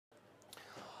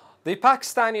The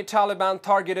Pakistani Taliban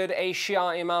targeted a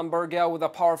Shia imambargah with a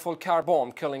powerful car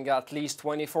bomb, killing at least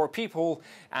 24 people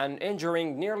and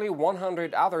injuring nearly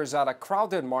 100 others at a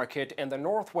crowded market in the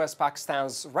northwest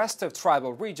Pakistan's restive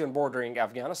tribal region bordering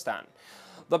Afghanistan.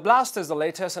 The blast is the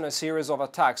latest in a series of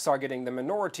attacks targeting the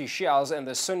minority Shias in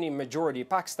the Sunni-majority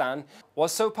Pakistan,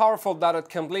 was so powerful that it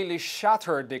completely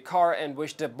shattered the car in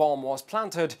which the bomb was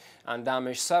planted and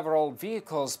damaged several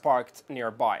vehicles parked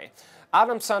nearby.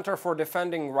 Adam's Center for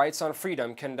Defending Rights and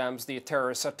Freedom condemns the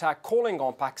terrorist attack, calling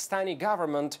on Pakistani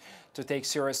government to take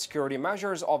serious security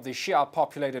measures of the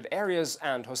Shia-populated areas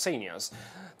and husseiniyahs.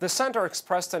 The center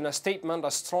expressed in a statement a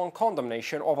strong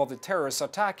condemnation of the terrorist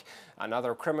attack and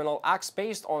other criminal acts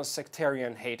based on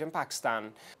sectarian hate in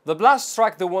Pakistan. The blast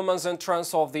struck the women's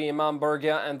entrance of the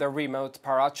imambargah and the remote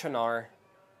Parachinar